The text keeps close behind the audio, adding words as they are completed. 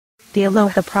The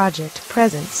Aloha Project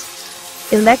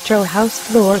presents Electro House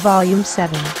Floor Volume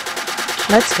 7.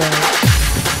 Let's go.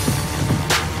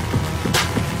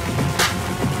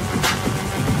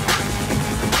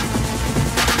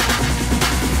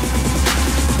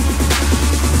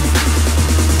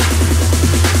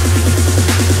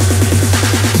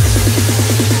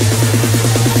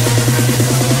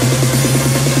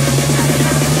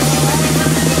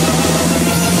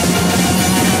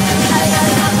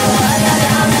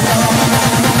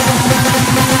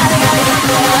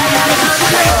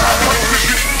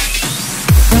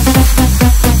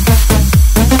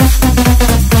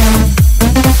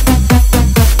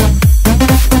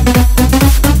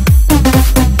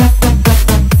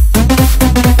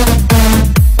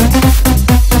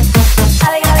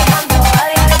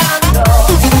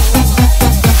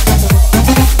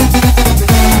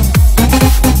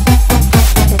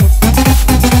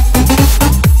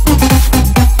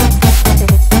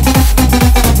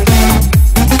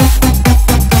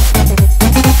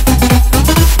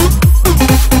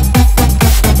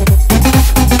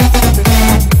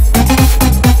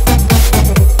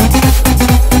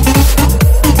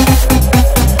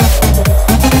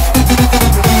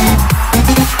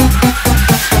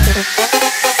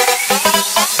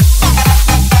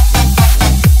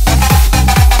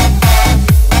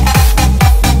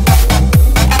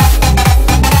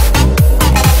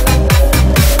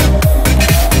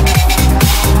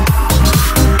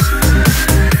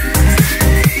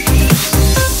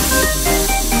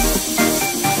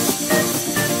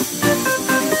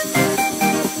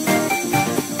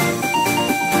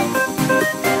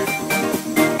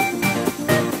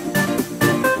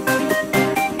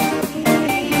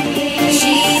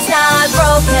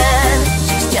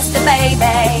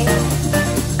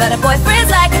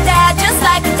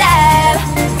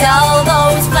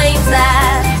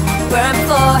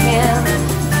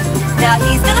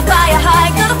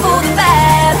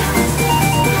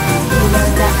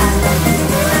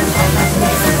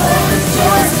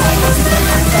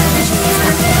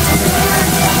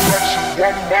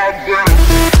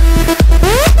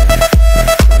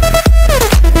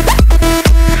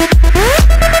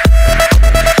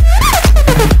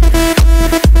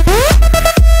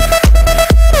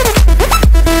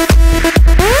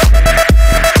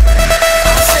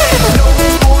 No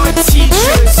more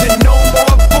teachers and no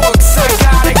more books. I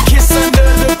got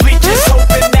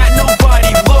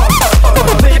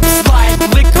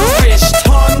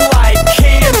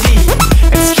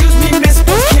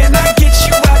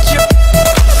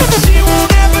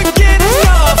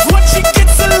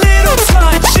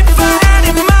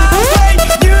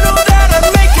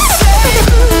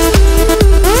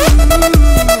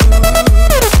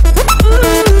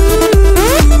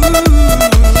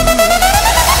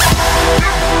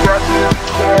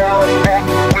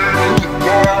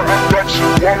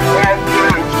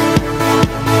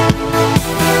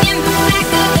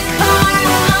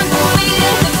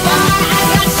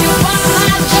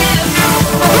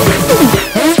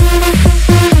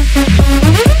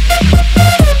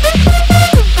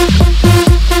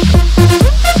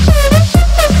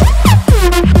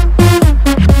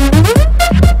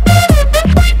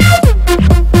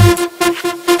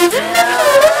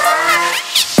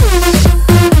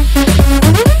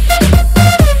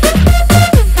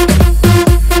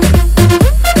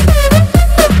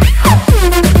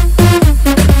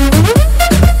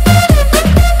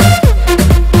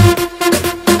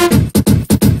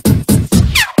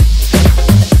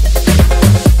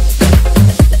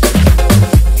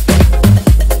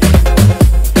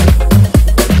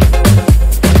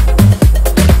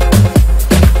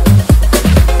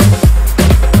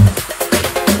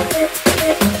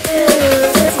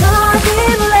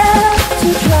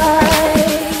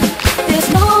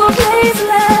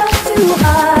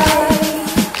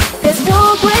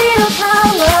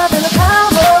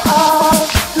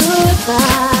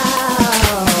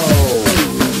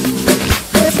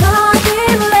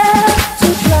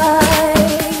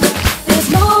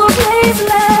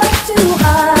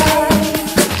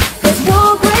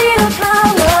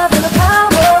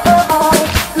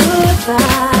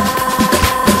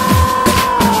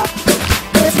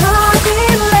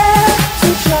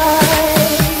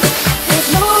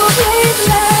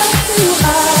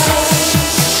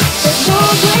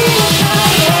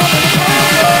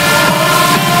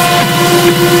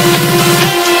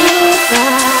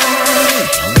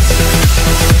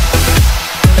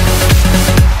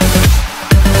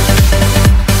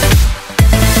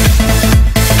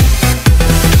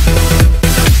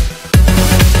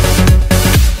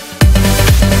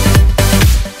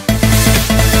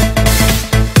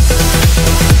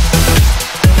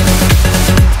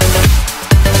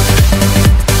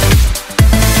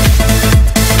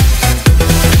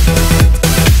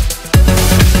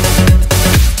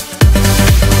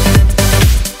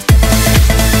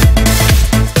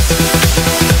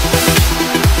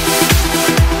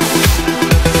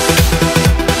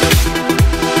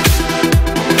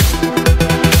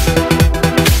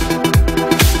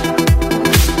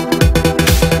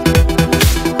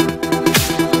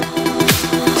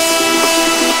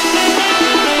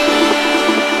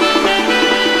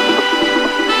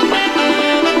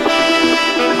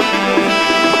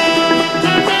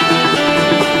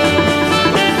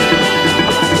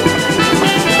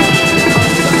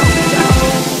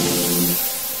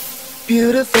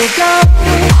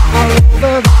all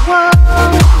over the world.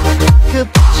 I could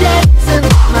be chasing,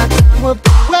 my time would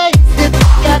be wasted.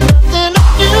 Got nothing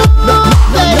on you,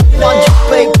 nothing on you,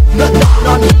 babe. Nothing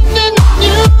on you, nothing on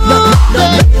you,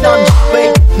 nothing on you,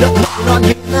 babe. Nothing on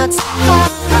you. Not so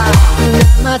high,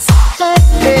 not so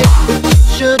late. You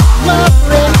should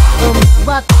worry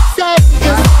about what they say,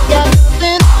 'cause I got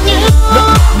nothing on you,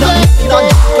 nothing on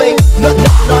you, babe.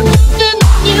 Nothing on you, nothing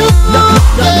on you,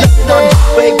 nothing on you,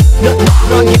 babe.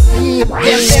 Nothing on you.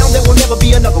 Hands down, there will never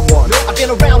be another one. I've been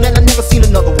around and I've never seen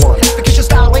another one. Because your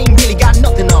style ain't really got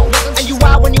nothing on. And you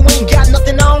wild when you ain't got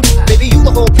nothing on. Baby, you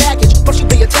the whole package, but you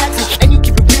pay your taxes. And you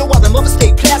keep it real while them others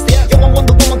stay plastic. Yo, I'm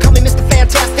Wonder Woman coming, Mr.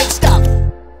 Fantastic. Stop.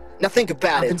 Now think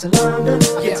about it. I've been to London,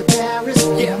 I've been to Paris,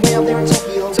 yeah, I'm down there in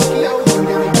Tokyo. Back home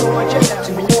down in Georgia,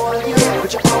 to New Orleans,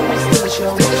 but you're always still the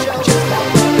show. Just like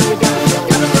you gotta go.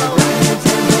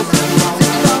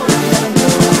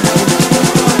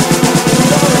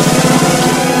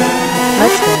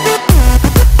 Let's go.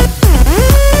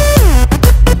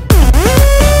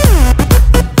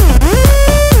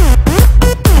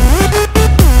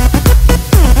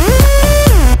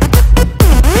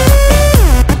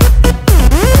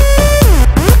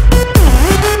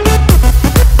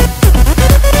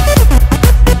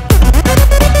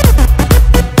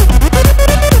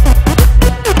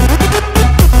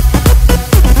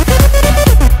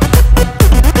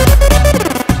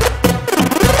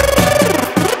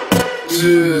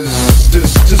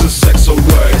 This is sex on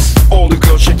wax. All the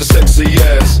girls shake the sexy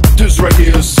ass. This right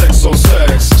here is sex on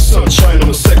sex. Sunshine on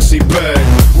a sexy bag.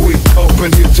 We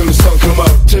open here till the sun come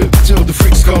out, till the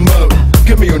freaks come out.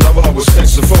 Give me your number, I will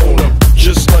saxophone.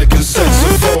 Just like a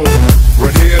saxophone.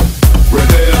 Right here, right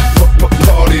there.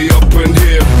 Party up in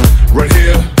here. Right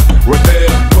here, right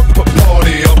there.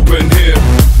 Party up in here.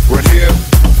 Right here,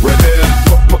 right there.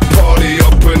 Party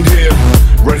up in here.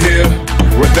 Right here,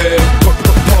 right there.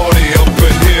 Party up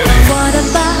in here. What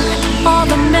about all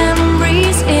the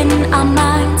memories in our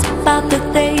minds? About the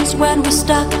days when we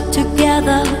stuck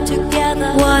together.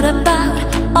 What about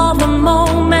all the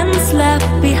moments left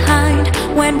behind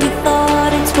when we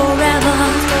thought it's forever?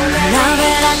 Now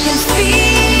that I can feel